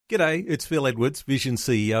G'day, it's Phil Edwards, Vision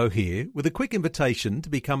CEO here, with a quick invitation to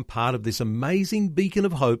become part of this amazing beacon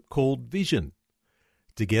of hope called Vision.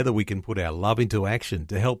 Together we can put our love into action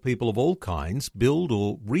to help people of all kinds build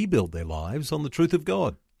or rebuild their lives on the truth of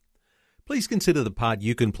God. Please consider the part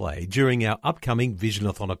you can play during our upcoming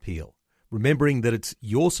Visionathon appeal, remembering that it's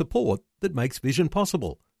your support that makes Vision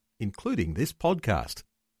possible, including this podcast.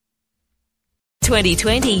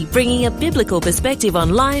 2020, bringing a biblical perspective on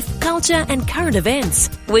life, culture and current events.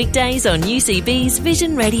 Weekdays on UCB's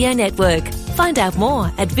Vision Radio Network. Find out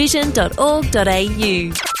more at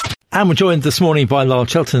vision.org.au. And we're joined this morning by Lyle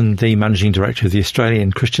Shelton, the Managing Director of the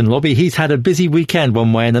Australian Christian Lobby. He's had a busy weekend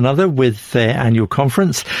one way and another with their annual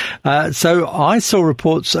conference. So I saw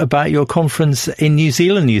reports about your conference in New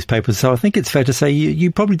Zealand newspapers, so I think it's fair to say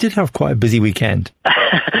you probably did have quite a busy weekend.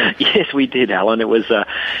 Yes, we did, Alan. It was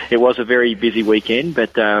a very busy weekend,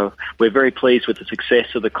 but we're very pleased with the success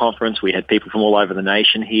of the conference. We had people from all over the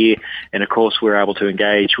nation here, and of course we were able to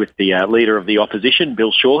engage with the leader of the opposition,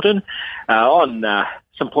 Bill Shorten, on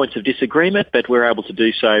some points of disagreement, but we're able to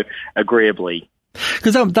do so agreeably.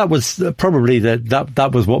 Because that was probably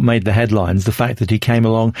that was what made the headlines, the fact that he came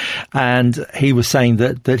along and he was saying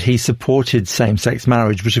that he supported same-sex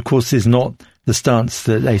marriage, which of course is not the stance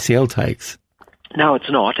that ACL takes. No,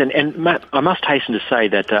 it's not. And Matt, I must hasten to say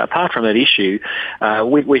that apart from that issue,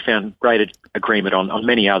 we found great agreement on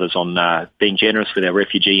many others, on being generous with our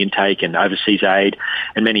refugee intake and overseas aid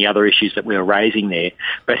and many other issues that we were raising there.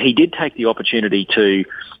 But he did take the opportunity to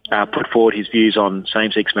put forward his views on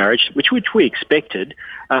same-sex marriage, which we expected.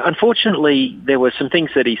 Unfortunately, there were some things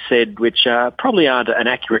that he said which probably aren't an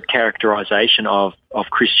accurate characterisation of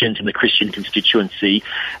Christians and the Christian constituency.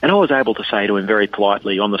 And I was able to say to him very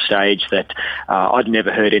politely on the stage that I'd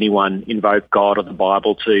never heard anyone invoke God or the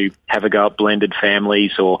Bible to have a go at blended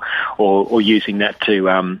families or using that to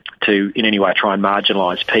in any way try and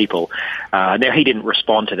marginalise people. Now, he didn't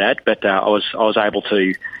respond to that, but I was able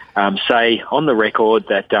to say on the record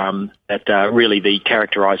that really the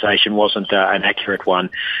characterisation wasn't an accurate one.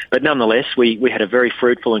 But nonetheless, we had a very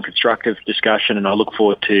fruitful and constructive discussion, and I look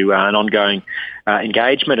forward to an ongoing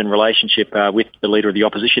engagement and relationship with the Leader of the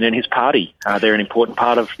Opposition and his party. They're an important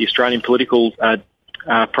part of the Australian political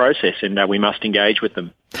process, and we must engage with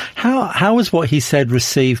them. How was what he said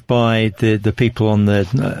received by the people on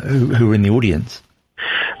who were in the audience?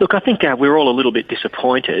 Look, I think we're all a little bit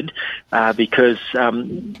disappointed because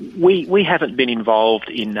we haven't been involved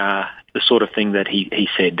in the sort of thing that he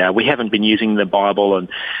said. We haven't been using the Bible and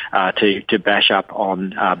to bash up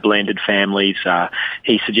on blended families.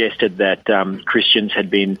 He suggested that Christians had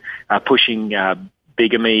been pushing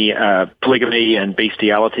bigamy, polygamy and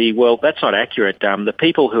bestiality. Well, that's not accurate. The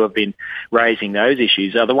people who have been raising those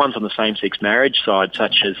issues are the ones on the same-sex marriage side,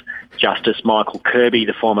 such as Justice Michael Kirby,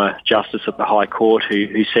 the former Justice of the High Court,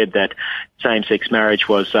 who said that same-sex marriage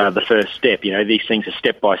was the first step. You know, these things are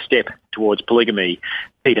step-by-step towards polygamy.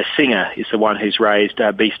 Peter Singer is the one who's raised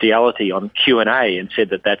bestiality on Q&A and said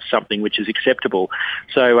that that's something which is acceptable.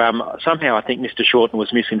 So somehow I think Mr. Shorten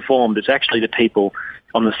was misinformed. It's actually the people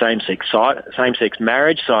on the same-sex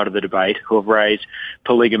marriage side of the debate who have raised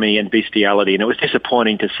polygamy and bestiality, and it was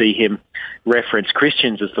disappointing to see him reference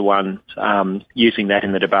Christians as the ones using that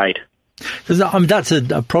in the debate. That's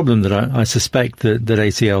a problem that I suspect that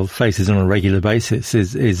ACL faces on a regular basis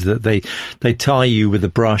is that they tie you with a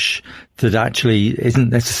brush that actually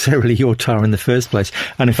isn't necessarily your tar in the first place.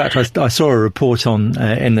 And in fact, I saw a report on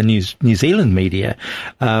in the New Zealand media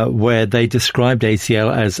where they described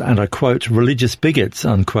ACL as, and I quote, religious bigots,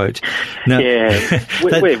 unquote. Now, yeah,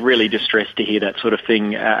 we're really distressed to hear that sort of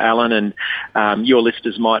thing, Alan, and your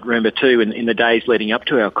listeners might remember too, in the days leading up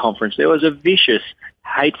to our conference, there was a vicious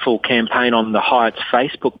hateful campaign on the Hyatt's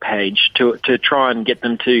Facebook page to try and get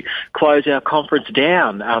them to close our conference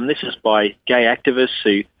down. This is by gay activists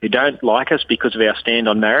who don't like us because of our stand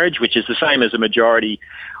on marriage, which is the same as a majority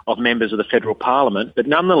of members of the federal parliament. But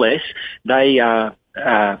nonetheless, they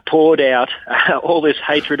poured out all this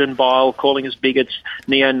hatred and bile, calling us bigots,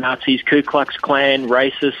 neo-Nazis, Ku Klux Klan,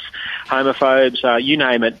 racists, homophobes, you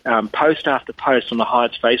name it. Post after post on the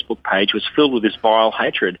Hyatt's Facebook page was filled with this vile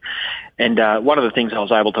hatred. And one of the things I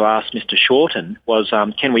was able to ask Mr. Shorten was,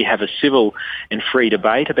 can we have a civil and free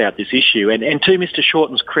debate about this issue? And to Mr.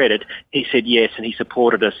 Shorten's credit, he said yes, and he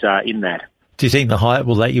supported us in that. Do you think the Hyatt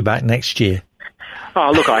will let you back next year?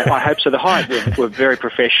 Oh, look, I hope so. The Hyatt were very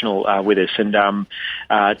professional with us, and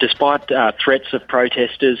despite threats of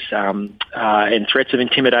protesters and threats of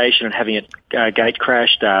intimidation and having it gate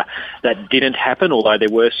crashed, that didn't happen, although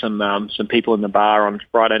there were some people in the bar on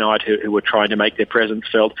Friday night who were trying to make their presence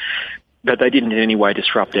felt. but they didn't in any way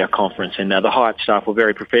disrupt our conference. And the Hyatt staff were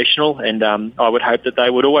very professional, and I would hope that they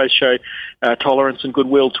would always show tolerance and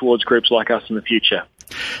goodwill towards groups like us in the future.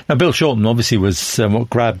 Now, Bill Shorten obviously was what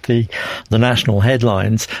grabbed the national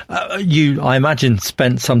headlines. You, I imagine,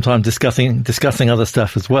 spent some time discussing other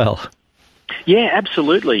stuff as well. Yeah,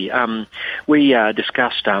 absolutely. We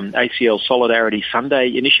discussed ACL Solidarity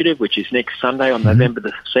Sunday initiative, which is next Sunday on November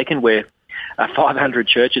the 2nd, where 500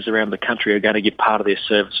 churches around the country are going to give part of their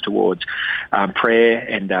service towards prayer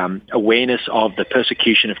and awareness of the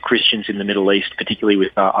persecution of Christians in the Middle East, particularly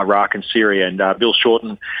with Iraq and Syria. And Bill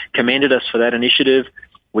Shorten commended us for that initiative.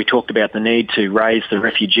 We talked about the need to raise the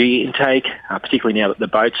refugee intake, particularly now that the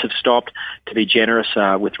boats have stopped, to be generous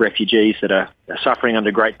with refugees that are suffering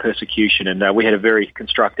under great persecution. And we had a very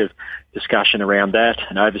constructive discussion around that,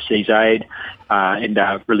 and overseas aid and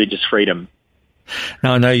religious freedom.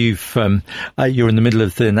 Now, I know you're in the middle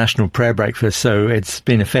of the National Prayer Breakfast, so it's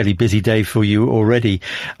been a fairly busy day for you already.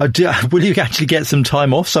 Will you actually get some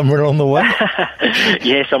time off somewhere along the way?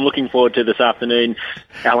 Yes, I'm looking forward to this afternoon,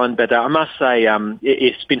 Alan. But I must say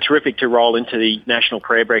it's been terrific to roll into the National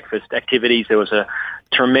Prayer Breakfast activities. There was a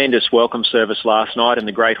tremendous welcome service last night in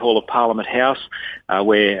the Great Hall of Parliament House,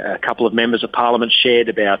 where a couple of members of Parliament shared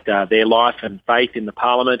about their life and faith in the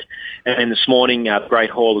Parliament. And this morning, the Great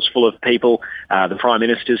Hall is full of people. The Prime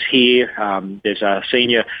Minister's here. There's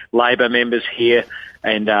senior Labor members here.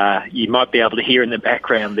 And you might be able to hear in the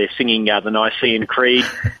background they're singing the Nicene Creed,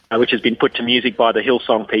 which has been put to music by the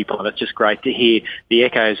Hillsong people. And it's just great to hear the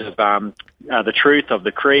echoes of the truth of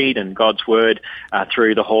the Creed and God's Word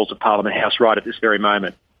through the halls of Parliament House right at this very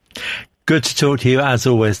moment. Good to talk to you, as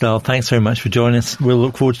always, Niall. Thanks very much for joining us. We'll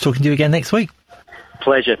look forward to talking to you again next week.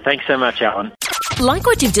 Pleasure. Thanks so much, Alan. Like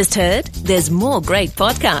what you've just heard? There's more great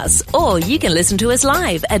podcasts, or you can listen to us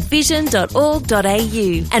live at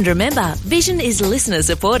vision.org.au. And remember, Vision is listener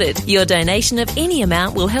supported. Your donation of any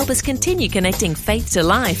amount will help us continue connecting faith to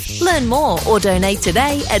life. Learn more or donate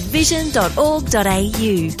today at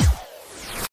vision.org.au.